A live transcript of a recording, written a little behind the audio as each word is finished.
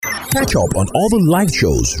Catch up on all the live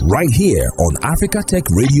shows right here on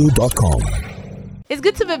africatechradio.com. It's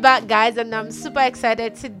good to be back, guys, and I'm super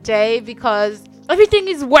excited today because everything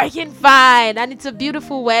is working fine and it's a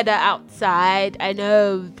beautiful weather outside. I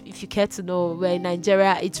know, if you care to know, we're in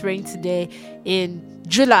Nigeria. It's rained today in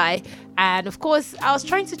July, and of course I was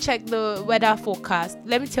trying to check the weather forecast.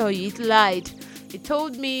 Let me tell you, it lied. It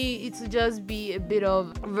told me it would just be a bit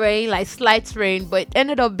of rain, like slight rain, but it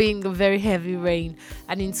ended up being a very heavy rain,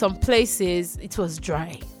 and in some places it was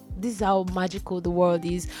dry. This is how magical the world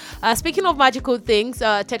is. Speaking of magical things,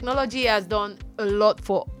 technology has done a lot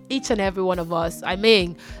for each and every one of us. I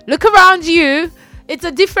mean, look around you. It's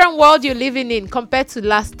a different world you're living in compared to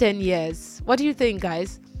last 10 years. What do you think,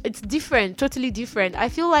 guys? It's different, totally different. I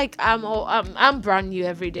feel like I'm brand new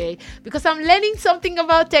every day because I'm learning something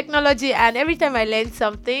about technology, and every time I learn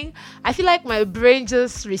something, I feel like my brain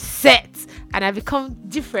just resets and I become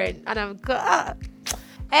different, and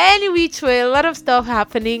any which way, a lot of stuff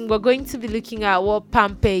happening. We're going to be looking at what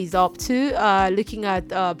Palmpay is up to, looking at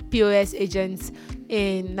POS agents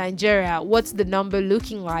in Nigeria. What's the number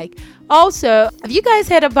looking like? Also, have you guys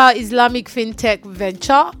heard about Islamic Fintech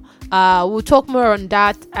Venture? We'll talk more on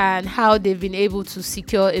that and how they've been able to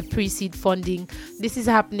secure a pre-seed funding. This is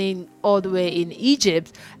happening all the way in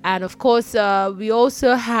Egypt. And of course, we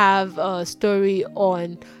also have a story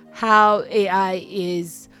on how AI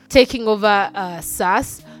is taking over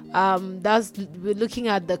SaaS. We're looking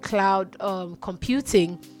at the cloud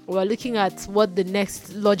computing. We're looking at what the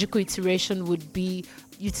next logical iteration would be,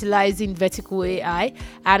 utilizing vertical AI.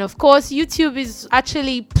 And of course, YouTube is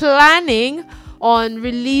actually planning on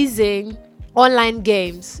releasing online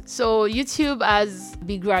games. So YouTube has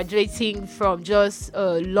been graduating from just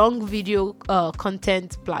a long video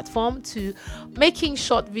content platform to making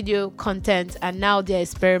short video content, and now they're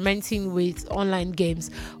experimenting with online games.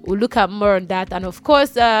 We'll look at more on that. And of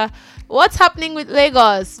course, what's happening with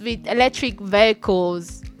Lagos with electric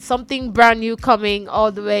vehicles, something brand new coming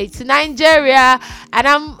all the way to Nigeria. And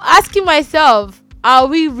I'm asking myself, are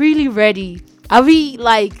we really ready? Are we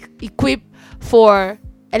equipped for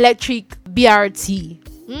electric BRT,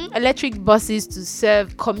 electric buses to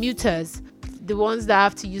serve commuters, the ones that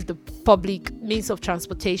have to use the public means of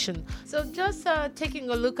transportation? So just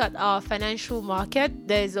taking a look at our financial market,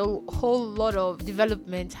 there's a whole lot of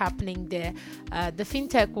development happening there. The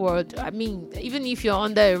fintech world, I mean, even if you're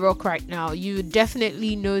under a rock right now, you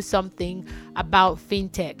definitely know something about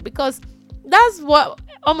fintech, because that's what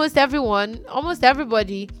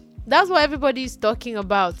that's what everybody is talking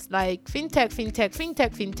about, like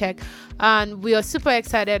fintech. And we are super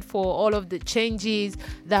excited for all of the changes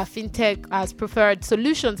that fintech has preferred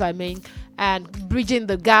solutions, and bridging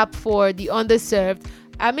the gap for the underserved.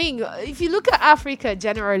 I mean, if you look at Africa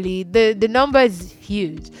generally, the number is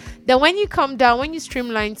huge. Then when you come down, when you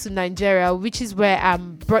streamline to Nigeria, which is where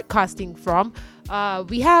I'm broadcasting from,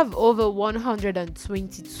 we have over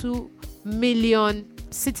 122 million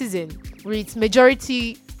citizens, with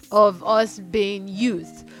majority of us being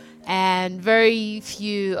youth, and very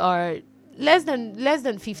few are less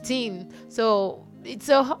than 15. So it's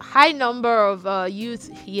a high number of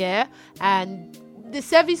youth here, and the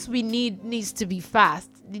service we needs to be fast.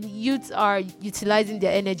 The youths are utilizing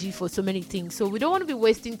their energy for so many things, so we don't want to be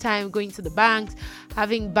wasting time going to the banks,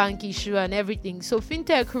 having bank issue and everything. So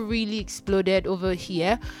fintech really exploded over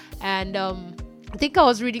here. And I think I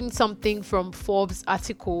was reading something from Forbes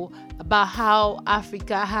article about how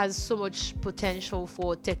Africa has so much potential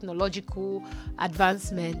for technological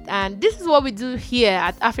advancement. And this is what we do here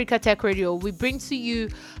at Africa Tech Radio. We bring to you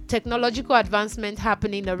technological advancement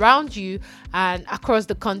happening around you and across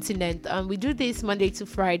the continent. And we do this Monday to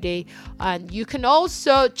Friday. And you can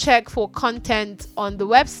also check for content on the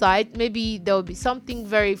website. Maybe there will be something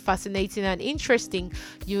very fascinating and interesting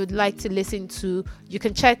you would like to listen to. You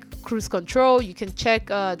can check Cruise Control. You can check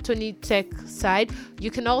Tony Tech side. You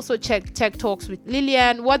can also check Tech Talks with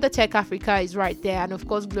Lillian. What the Tech Africa is right there. And of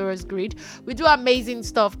course, Glorious Grid. We do amazing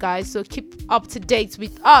stuff, guys. So keep up to date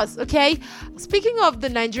with us, okay? Speaking of the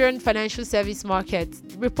Nigerian financial service market,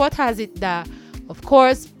 report has it that, of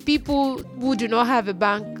course, people who do not have a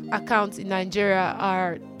bank account in Nigeria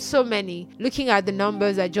are so many. Looking at the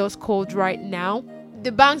numbers I just called right now,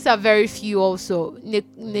 the banks are very few also. In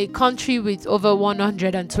a country with over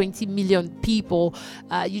 120 million people,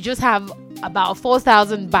 you just have about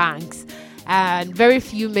 4,000 banks and very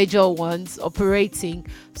few major ones operating.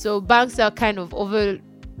 So banks are kind of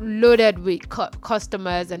overloaded with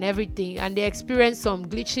customers and everything, and they experience some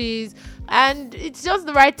glitches, and it's just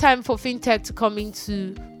the right time for fintech to come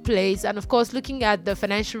into place, and of course looking at the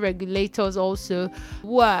financial regulators also,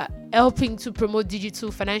 who are helping to promote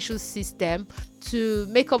digital financial system to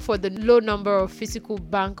make up for the low number of physical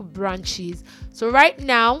bank branches. So right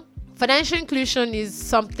now, financial inclusion is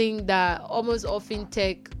something that almost all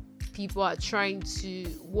fintech people are trying to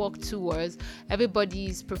work towards. Everybody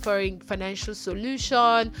is preferring financial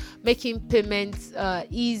solution, making payments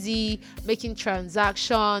easy, making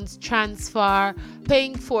transactions, transfer,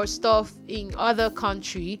 paying for stuff in other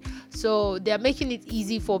country. So they're making it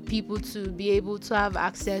easy for people to be able to have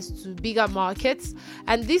access to bigger markets.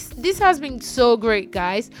 And this has been so great,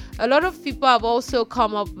 guys. A lot of people have also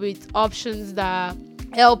come up with options that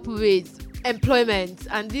help with employment,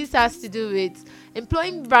 and this has to do with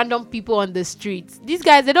employing random people on the streets. These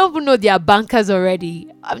guys, they don't even know they are bankers already.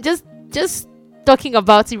 I'm just talking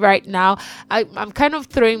about it right now. I'm kind of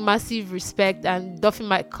throwing massive respect and doffing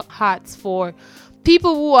my hats for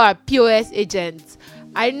people who are POS agents.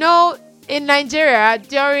 I know in Nigeria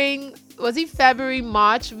during, was it February,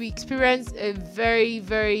 March, we experienced a very,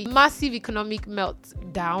 very massive economic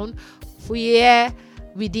meltdown where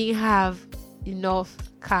we didn't have enough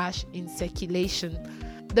cash in circulation.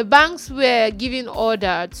 The banks were giving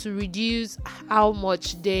order to reduce how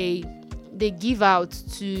much they give out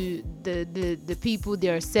to the people they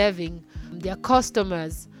are serving, their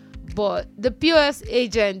customers. But the POS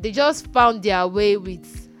agent, they just found their way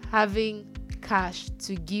with having cash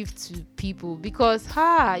to give to people because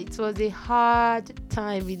it was a hard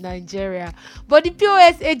time in Nigeria. But the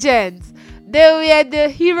POS agents, they were the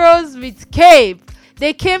heroes with cape.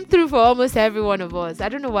 They came through for almost every one of us. I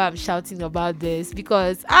don't know why I'm shouting about this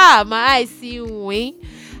because my eyes see win,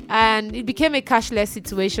 and it became a cashless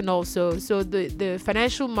situation also. So the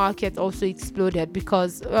financial market also exploded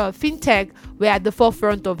because fintech were at the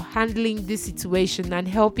forefront of handling this situation and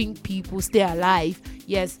helping people stay alive.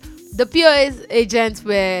 Yes, the POS agents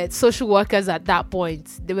were social workers at that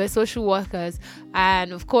point. They were social workers,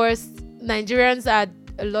 and of course Nigerians had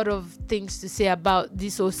a lot of things to say about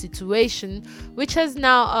this whole situation, which has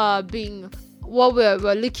now been what we're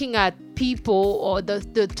looking at people or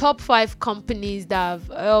the top 5 companies that have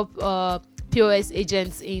helped POS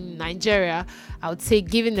agents in Nigeria. I would say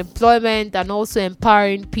giving employment and also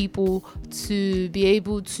empowering people to be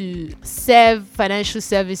able to serve financial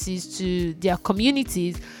services to their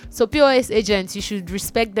communities. So POS agents, you should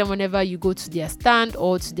respect them whenever you go to their stand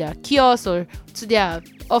or to their kiosk or to their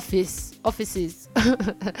offices.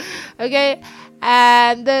 Okay,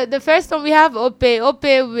 and the first one we have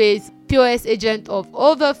Opay with POS agent of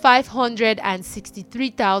over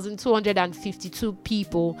 563,252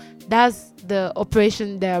 people. That's the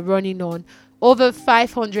operation they're running on. Over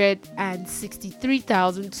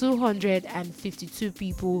 563,252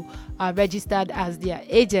 people are registered as their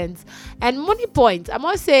agents. And Money Point, I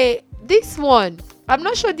must say, this one, I'm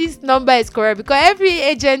not sure this number is correct because every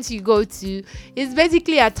agent you go to is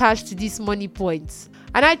basically attached to this Money Point.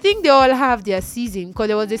 And I think they all have their season because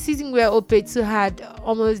there was a season where Opay2 had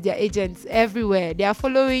almost their agents everywhere. They are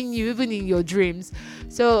following you even in your dreams.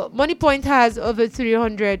 So Money Point has over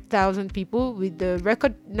 300,000 people with the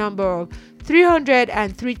record number of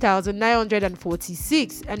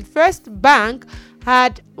 303,946. And First Bank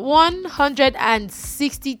had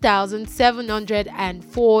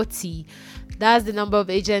 160,740. That's the number of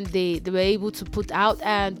agents they were able to put out.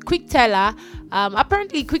 And QuickTeller,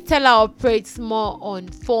 apparently QuickTeller operates more on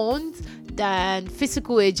phones than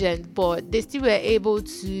physical agents, but they still were able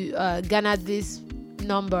to garner this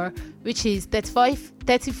number, which is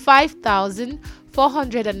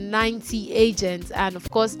 35,490 agents. And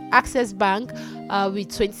of course, Access Bank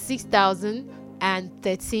with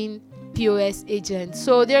 26,013 POS agents.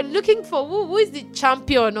 So they're looking for who is the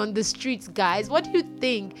champion on the streets, guys. What do you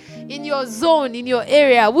think in your zone, in your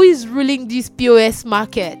area, who is ruling this POS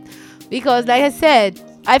market? Because like I said,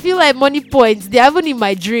 I feel like Money Points, they're even in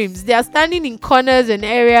my dreams. They are standing in corners and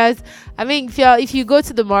areas. I mean, if you go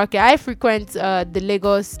to the market, I frequent the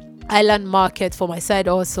Lagos Island market for my side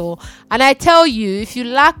also, and I tell you, if you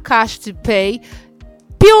lack cash to pay,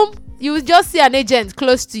 you will just see an agent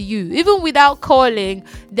close to you. Even without calling,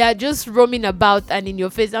 they're just roaming about and in your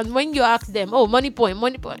face. And when you ask them, Money Point,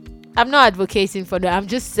 I'm not advocating for that. I'm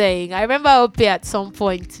just saying. I remember Opay at some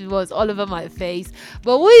point, it was all over my face.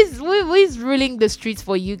 But who is ruling the streets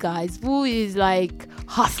for you guys? Who is like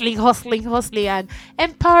hustling and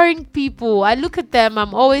empowering people? I look at them,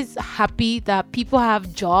 I'm always happy that people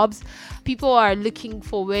have jobs. People are looking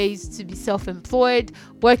for ways to be self-employed,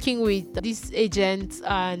 working with these agents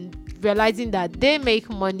and realizing that they make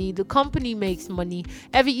money, the company makes money.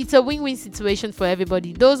 It's a win-win situation for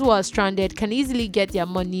everybody. Those who are stranded can easily get their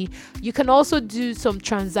money. You can also do some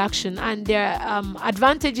transaction, and their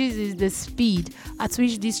advantages is the speed at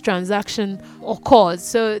which this transaction occurs.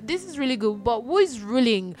 So this is really good. But who is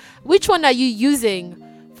ruling? Which one are you using?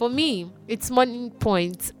 For me, it's Money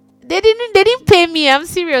Point. They didn't pay me. I'm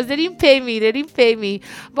serious. They didn't pay me.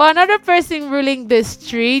 But another person ruling the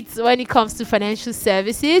streets when it comes to financial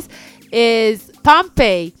services is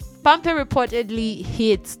Palmpay. Palmpay reportedly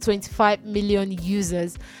hit 25 million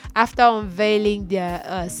users after unveiling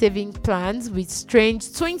their saving plans with strange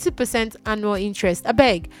 20% annual interest. I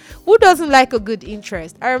beg, who doesn't like a good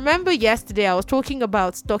interest? I remember yesterday I was talking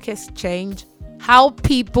about stock exchange, how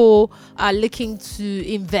people are looking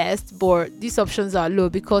to invest, but these options are low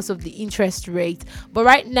because of the interest rate. But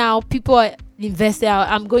right now, people are investing.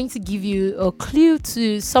 I'm going to give you a clue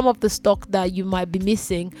to some of the stock that you might be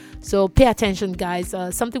missing. So pay attention, guys.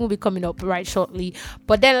 Something will be coming up right shortly.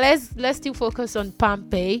 But then let's still focus on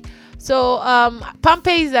Palmpay. So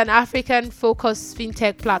Palmpay is an African-focused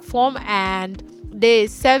fintech platform, and they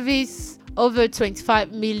service over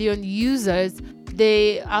 25 million users.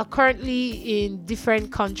 They are currently in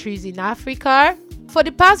different countries in Africa. For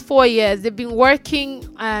the past 4 years, they've been working,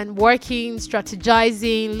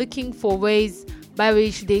 strategizing, looking for ways by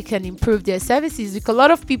which they can improve their services. Because a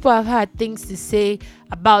lot of people have had things to say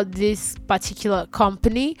about this particular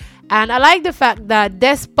company. And I like the fact that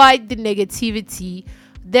despite the negativity,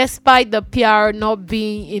 despite the PR not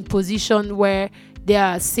being in position where they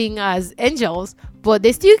are seen as angels, but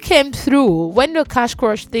they still came through when the cash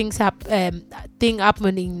crush thing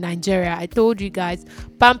happened in Nigeria. I told you guys,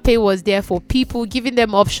 Palmpay was there for people, giving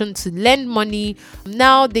them option to lend money.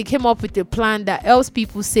 Now they came up with a plan that helps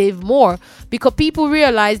people save more, because people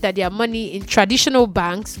realized that their money in traditional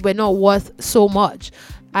banks were not worth so much,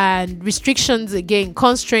 and restrictions, again,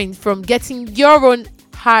 constraints from getting your own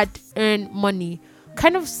hard-earned money.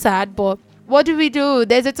 Kind of sad, but what do?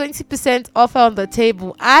 There's a 20% offer on the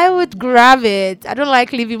table. I would grab it. I don't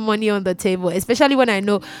like leaving money on the table, especially when I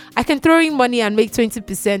know I can throw in money and make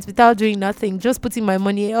 20% without doing nothing. Just putting my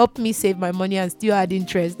money, help me save my money and still add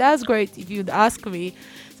interest. That's great if you'd ask me.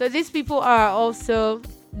 So these people are also,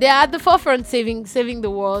 they're at the forefront, saving the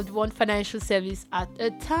world, one financial service at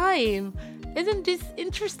a time. Isn't this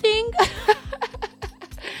interesting?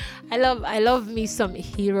 I love me some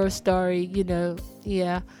hero story,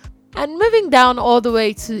 yeah. And moving down all the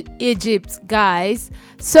way to Egypt, guys.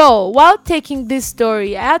 So while taking this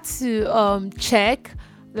story, I had to check,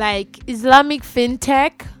 like, Islamic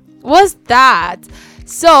Fintech. What's that?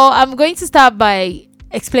 So I'm going to start by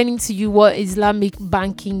explaining to you what Islamic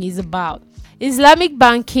banking is about. Islamic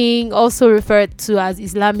banking, also referred to as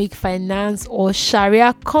Islamic finance or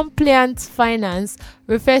Sharia compliant finance,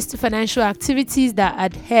 refers to financial activities that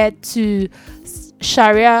adhere to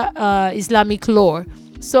Sharia Islamic law.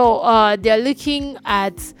 So they're looking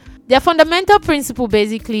at their fundamental principle,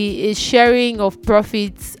 basically, is sharing of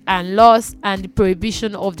profits and loss and the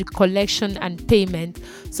prohibition of the collection and payment.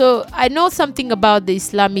 So I know something about the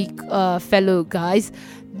Islamic fellow guys.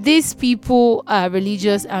 These people are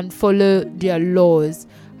religious and follow their laws.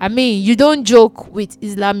 I mean, you don't joke with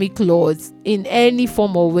Islamic laws in any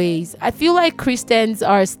form or ways. I feel like Christians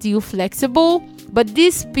are still flexible, but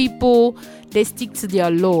these people, they stick to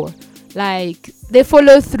their law. Like, they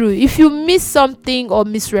follow through. If you miss something or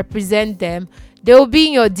misrepresent them, they will be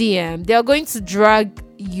in your DM. They are going to drag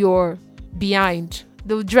your behind.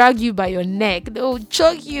 They'll drag you by your neck. They'll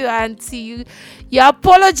choke you until you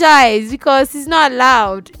apologize, because it's not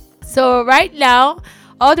allowed. So right now,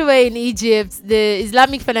 all the way in Egypt, the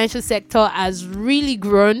Islamic financial sector has really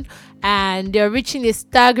grown, and they're reaching a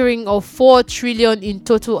staggering of 4 trillion in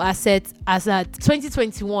total assets as at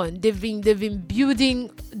 2021. They've been building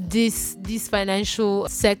this financial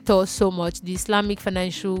sector so much, the Islamic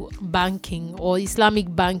financial banking, or Islamic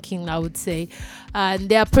banking, I would say. And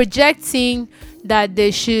they are projecting that they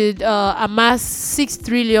should amass 6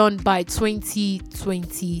 trillion by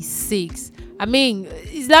 2026. I mean,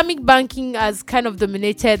 Islamic banking has kind of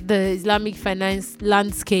dominated the Islamic finance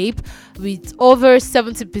landscape with over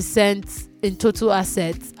 70% in total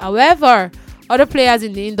assets. However, other players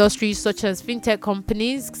in the industry, such as fintech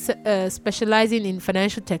companies specializing in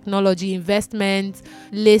financial technology, investment,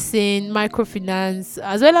 leasing, microfinance,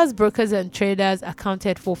 as well as brokers and traders,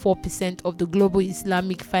 accounted for 4% of the global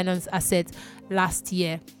Islamic finance assets last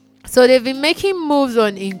year. So they've been making moves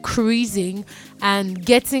on increasing and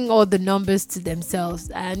getting all the numbers to themselves.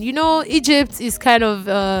 And Egypt is kind of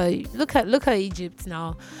look at Egypt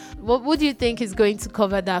now. What do you think is going to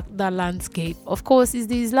cover that landscape? Of course, it's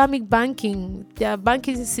the Islamic banking, their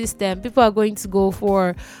banking system. People are going to go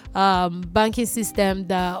for banking system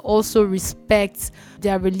that also respects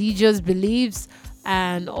their religious beliefs,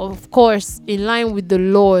 and of course in line with the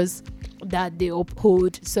laws that they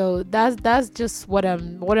uphold. So that's just what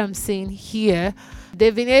I'm saying here.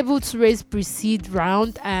 They've been able to raise pre-seed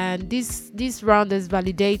round, and this round has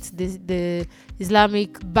validates the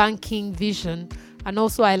Islamic banking vision, and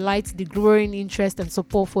also highlights the growing interest and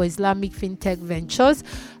support for Islamic Fintech Ventures.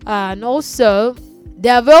 And also they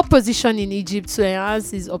are well positioned in Egypt to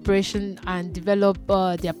enhance its operation and develop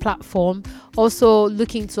their platform, also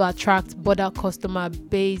looking to attract broader customer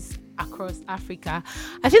base across Africa.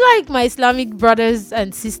 I feel like my Islamic brothers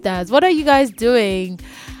and sisters, what are you guys doing?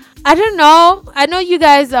 I don't know. I know you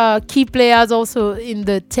guys are key players also in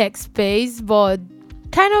the tech space, but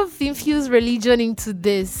kind of infuse religion into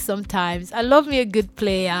this sometimes. I love me a good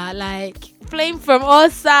player, like playing from all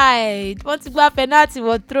sides. Want to go up penalty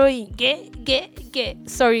or throwing? Get.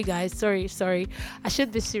 Sorry guys, sorry. I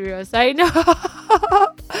should be serious. I know.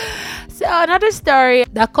 So another story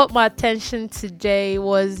that caught my attention today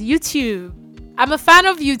was YouTube. I'm a fan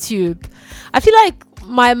of YouTube. I feel like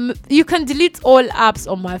you can delete all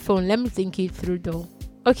apps on my phone. Let me think it through though.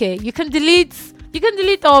 Okay, you can delete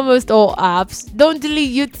almost all apps. Don't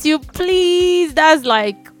delete YouTube, please. That's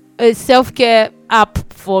like a self-care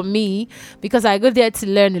app for me, because I go there to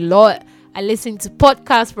learn a lot. I listen to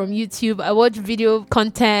podcasts from YouTube. I watch video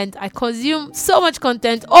content. I consume so much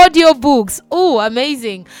content. Audiobooks. Oh,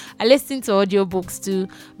 amazing. I listen to audiobooks too,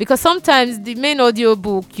 because sometimes the main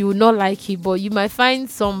audiobook, you will not like it, but you might find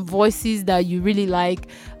some voices that you really like,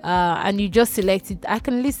 and you just select it. I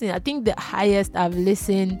can listen. I think the highest I've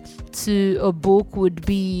listened to a book would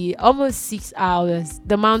be almost 6 hours.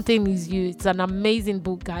 The Mountain Is You. It's an amazing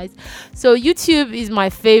book, guys. So YouTube is my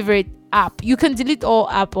favorite app. You can delete all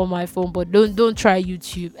app on my phone, but don't try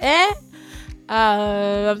YouTube.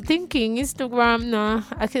 I'm thinking Instagram. Nah,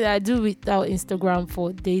 I do without Instagram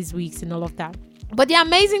for days, weeks, and all of that. But the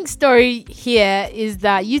amazing story here is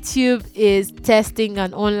that YouTube is testing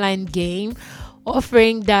an online game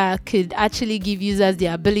offering that could actually give users the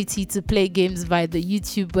ability to play games via the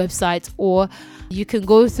YouTube website, or you can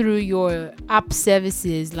go through your app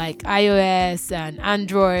services like iOS and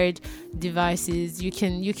Android devices. You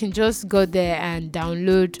can just go there and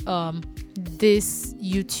download this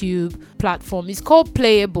YouTube platform. It's called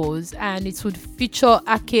Playables, and it would feature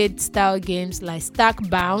arcade style games like Stack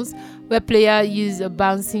Bounce, where players use a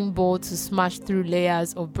bouncing ball to smash through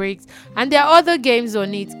layers of bricks, and there are other games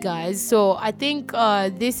on it, guys. So I think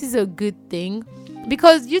this is a good thing,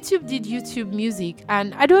 because YouTube did YouTube Music,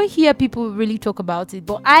 and I don't hear people really talk about it,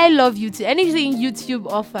 but I love YouTube. Anything YouTube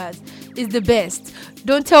offers is the best.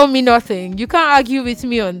 Don't tell me nothing. You can't argue with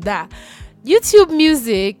me on that. YouTube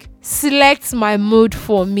Music selects my mood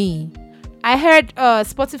for me. I heard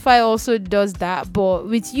Spotify also does that, but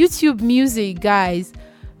with YouTube Music, guys,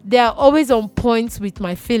 they are always on point with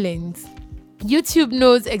my feelings. YouTube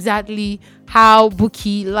knows exactly how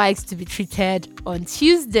Bookii likes to be treated on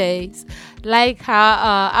Tuesdays, like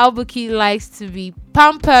how Bookii likes to be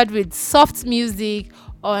pampered with soft music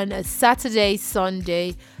on a Saturday,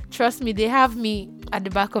 Sunday. Trust me, they have me at the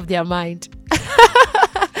back of their mind.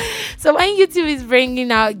 So when YouTube is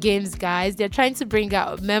bringing out games, guys, they're trying to bring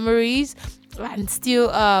out memories and still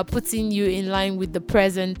putting you in line with the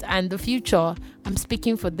present and the future. I'm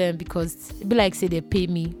speaking for them, because it'd be like say they pay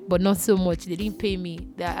me, but not so much. They didn't pay me.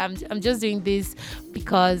 I'm just doing this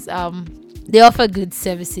because they offer good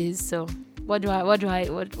services. So what do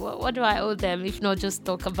I owe them if not just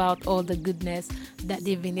talk about all the goodness that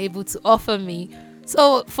they've been able to offer me?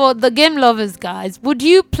 So for the game lovers, guys, would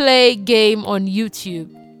you play game on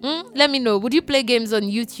YouTube? Let me know. Would you play games on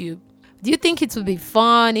YouTube? Do you think it would be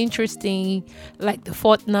fun, interesting, like the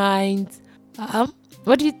Fortnite?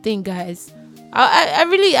 What do you think, guys? I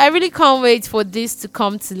really can't wait for this to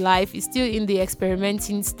come to life. It's still in the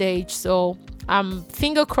experimenting stage, so I'm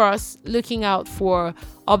finger crossed, looking out for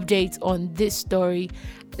updates on this story.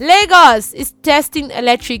 Lagos is testing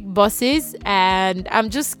electric buses, and I'm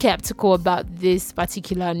just skeptical about this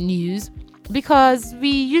particular news, because we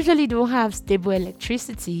usually don't have stable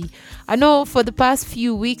electricity. I know for the past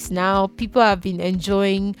few weeks now, people have been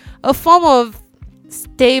enjoying a form of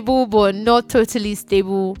stable but not totally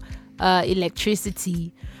stable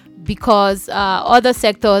electricity, because other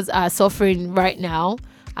sectors are suffering right now.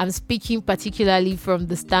 I'm speaking particularly from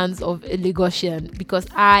the stance of a Lagosian because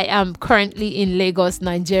I am currently in Lagos,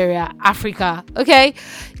 Nigeria, Africa. Okay,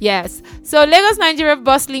 yes. So Lagos, Nigeria,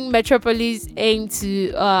 bustling metropolis aim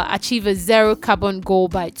to achieve a zero carbon goal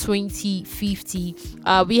by 2050.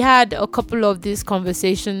 We had a couple of this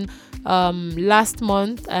conversation last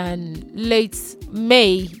month and late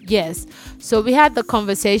May. Yes, so we had the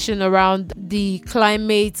conversation around the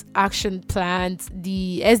climate action plans,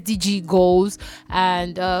 the SDG goals,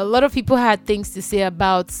 and a lot of people had things to say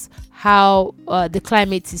about how the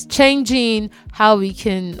climate is changing, how we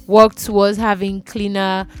can work towards having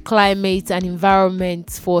cleaner climate and environment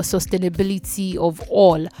for sustainability of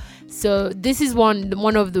all. So this is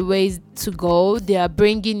one of the ways to go. They are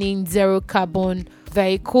bringing in zero carbon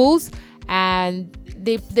vehicles, and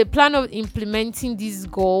they plan on implementing this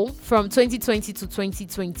goal from 2020 to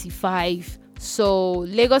 2025. So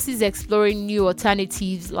Lagos is exploring new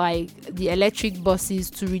alternatives like the electric buses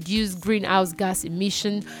to reduce greenhouse gas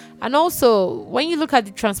emission. And also, when you look at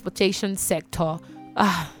the transportation sector,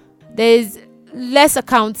 there's less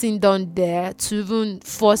accounting done there to even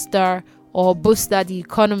foster or booster the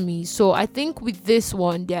economy. So I think with this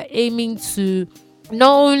one, they're aiming to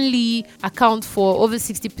not only account for over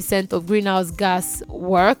 60% of greenhouse gas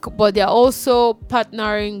work, but they're also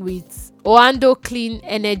partnering with Oando Clean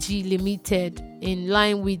Energy Limited in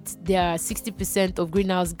line with their 60% of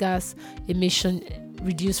greenhouse gas emission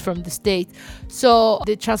reduced from the state. So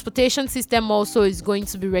the transportation system also is going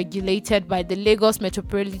to be regulated by the Lagos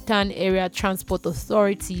Metropolitan Area Transport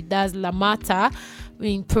Authority, that's LAMATA,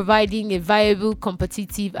 in providing a viable,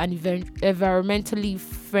 competitive and environmentally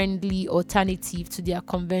friendly alternative to their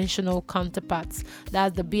conventional counterparts,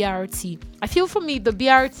 that's the BRT. I feel for me the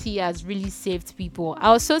BRT has really saved people. I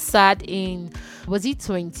was so sad in, was it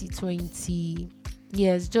 2020?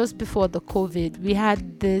 Yes, just before the COVID, we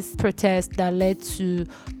had this protest that led to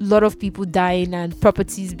a lot of people dying and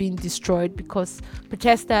properties being destroyed because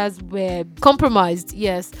protesters were compromised.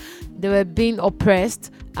 Yes, they were being oppressed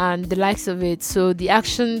and the likes of it. So the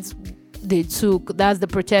actions they took, that's the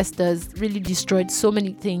protesters, really destroyed so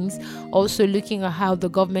many things. Also looking at how the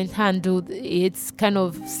government handled it, kind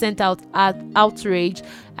of sent out outrage,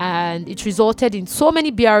 and it resulted in so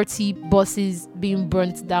many BRT buses being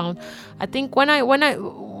burnt down. I think when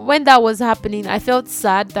that was happening, I felt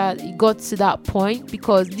sad that it got to that point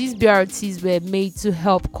because these BRTs were made to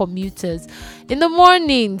help commuters. In the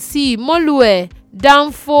morning, see, Molue,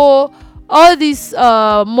 Danfo, all this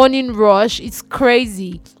morning rush, it's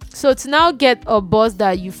crazy. So to now get a bus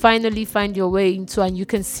that you finally find your way into and you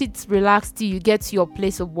can sit relaxed till you get to your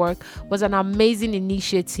place of work was an amazing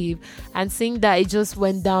initiative. And seeing that it just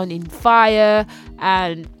went down in fire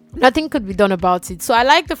and nothing could be done about it. So I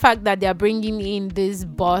like the fact that they are bringing in this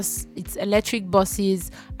bus. It's electric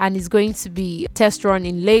buses and it's going to be test run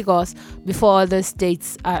in Lagos before other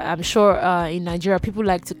states. I'm sure in Nigeria people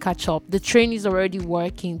like to catch up. The train is already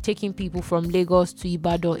working, taking people from Lagos to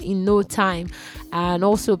Ibadan in no time, and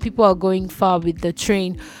also people are going far with the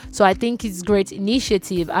train. So I think it's a great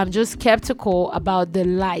initiative. I'm just skeptical about the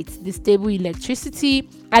lights, the stable electricity,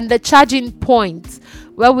 and the charging points.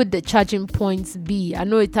 Where would the charging points be? I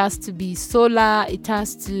know it has to be solar.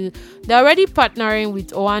 They're already partnering with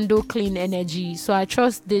Oando Clean Energy. So I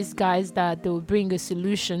trust these guys that they will bring a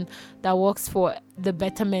solution that works for the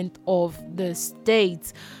betterment of the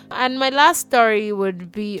state. And my last story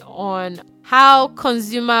would be on how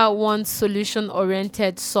consumer wants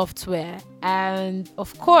solution-oriented software. And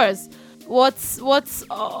of course, what's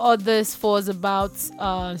all this for is about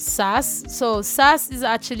SaaS. So SaaS is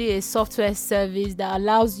actually a software service that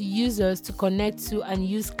allows users to connect to and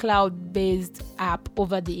use cloud-based app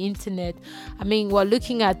over the internet. I mean, we're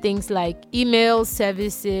looking at things like email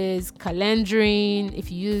services, calendaring. If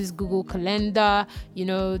you use Google Calendar,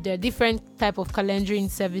 there are different type of calendaring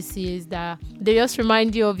services that they just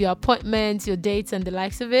remind you of your appointments, your dates, and the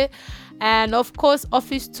likes of it. And of course,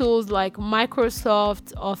 office tools like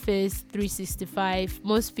Microsoft Office 365.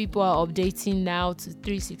 Most people are updating now to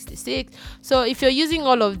 366. So if you're using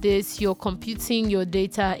all of this, you're computing your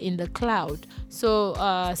data in the cloud. So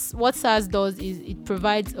what SaaS does is it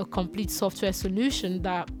provides a complete software solution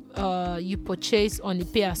that you purchase on a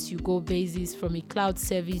pay-as-you-go basis from a cloud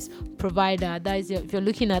service provider. That is, if you're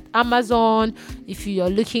looking at Amazon, if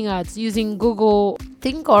you're looking at using Google,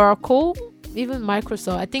 think Oracle, even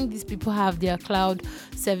Microsoft. I think these people have their cloud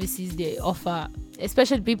services they offer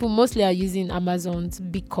especially people mostly are using Amazon's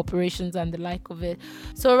big corporations and the like of it.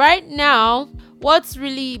 So right now, what's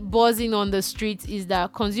really buzzing on the streets is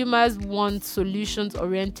that consumers want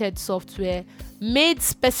solutions-oriented software made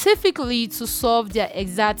specifically to solve their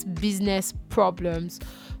exact business problems.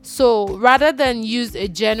 So rather than use a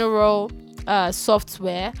general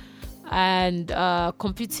software and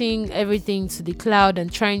computing everything to the cloud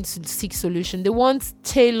and trying to seek solution, they want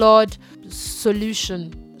tailored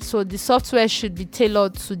solution. So the software should be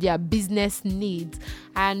tailored to their business needs.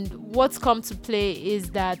 And what's come to play is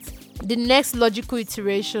that the next logical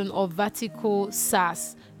iteration of vertical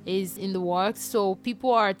SaaS is in the works. So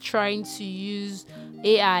people are trying to use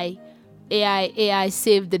AI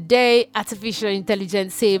save the day, artificial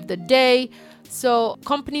intelligence save the day. So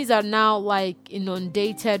companies are now like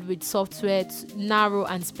inundated with software narrow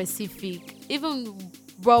and specific, even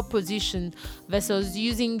well positioned, versus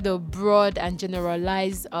using the broad and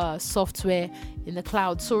generalized software in the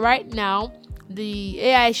cloud. So right now, the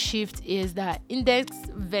AI shift is that Index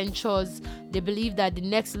Ventures, they believe that the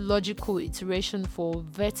next logical iteration for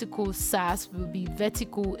vertical SaaS will be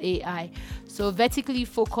vertical AI. So vertically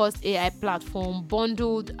focused AI platform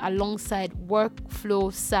bundled alongside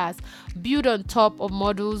workflow SaaS, built on top of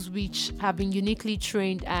models which have been uniquely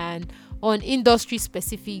trained and on industry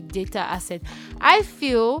specific data asset. I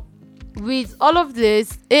feel with all of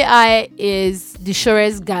this, AI is the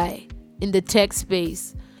surest guy in the tech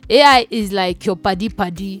space. AI is like your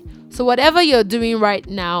paddy. So whatever you're doing right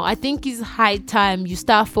now, I think it's high time you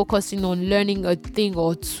start focusing on learning a thing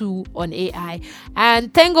or two on AI.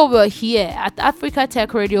 And thank God we're here at Africa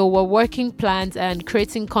Tech Radio. We're working plans and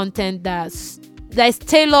creating content that is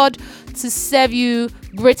tailored to serve you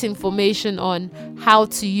great information on how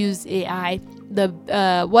to use AI.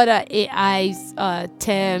 What are AI's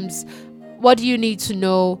terms? What do you need to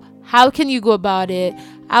know? How can you go about it?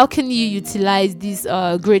 How can you utilize this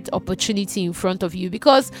great opportunity in front of you?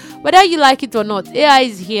 Because whether you like it or not, AI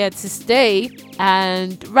is here to stay.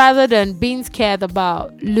 And rather than being scared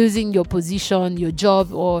about losing your position, your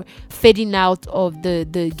job, or fading out of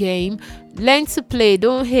the game, learn to play.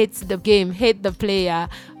 Don't hate the game, hate the player,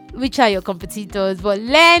 which are your competitors. But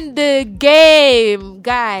learn the game,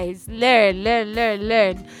 guys.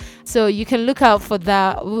 Learn. So you can look out for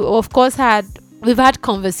that. We, of course, we've had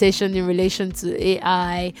conversation in relation to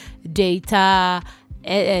AI, data,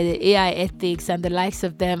 AI ethics, and the likes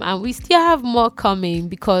of them, and we still have more coming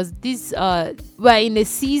because we're in a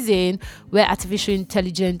season where artificial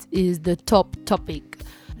intelligence is the top topic.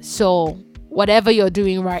 So whatever you're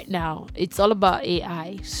doing right now, it's all about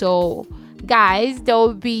AI. So guys, there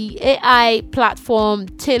will be AI platform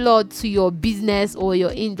tailored to your business or your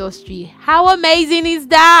industry. How amazing is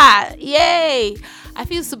that? Yay! I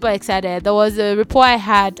feel super excited. There was a report I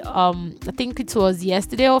had, I think it was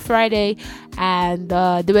yesterday or Friday, and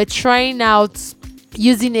they were trying out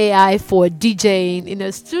using AI for DJing in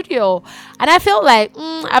a studio. And I felt like,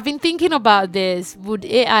 I've been thinking about this. Would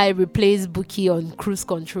AI replace Bookii on cruise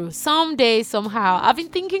control? Someday, somehow. I've been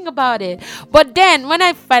thinking about it. But then when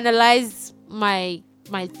I finalized my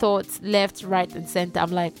thoughts left, right, and center,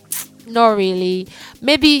 I'm like, not really.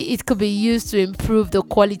 Maybe it could be used to improve the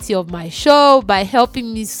quality of my show by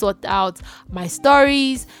helping me sort out my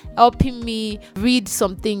stories, helping me read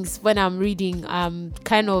some things when I'm reading. I'm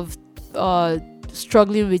kind of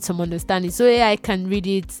struggling with some understanding, so AI can read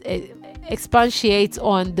it, expatiate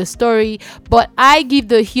on the story, but I give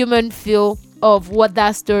the human feel of what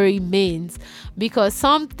that story means, because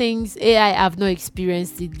some things AI have not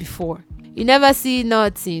experienced it before. You never see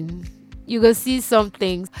nothing, you go see some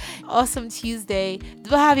things. Awesome Tuesday.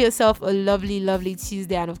 Do have yourself a lovely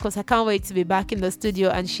Tuesday. And of course, I can't wait to be back in the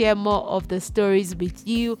studio and share more of the stories with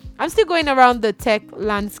you. I'm still going around the tech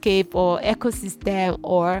landscape or ecosystem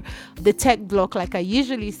or the tech block, like I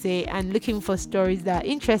usually say, and looking for stories that are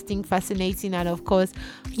interesting, fascinating, and of course,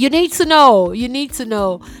 you need to know.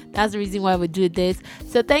 That's the reason why we do this.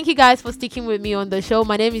 So thank you guys for sticking with me on the show.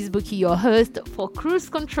 My name is Bookii, your host for Cruise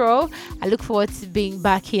Control. I look forward to being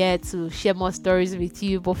back here to share more stories with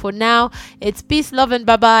you. But for now, it's peace, love, and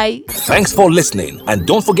bye-bye. Thanks for listening, and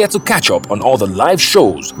don't forget to catch up on all the live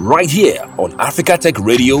shows right here on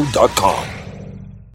africatechradio.com.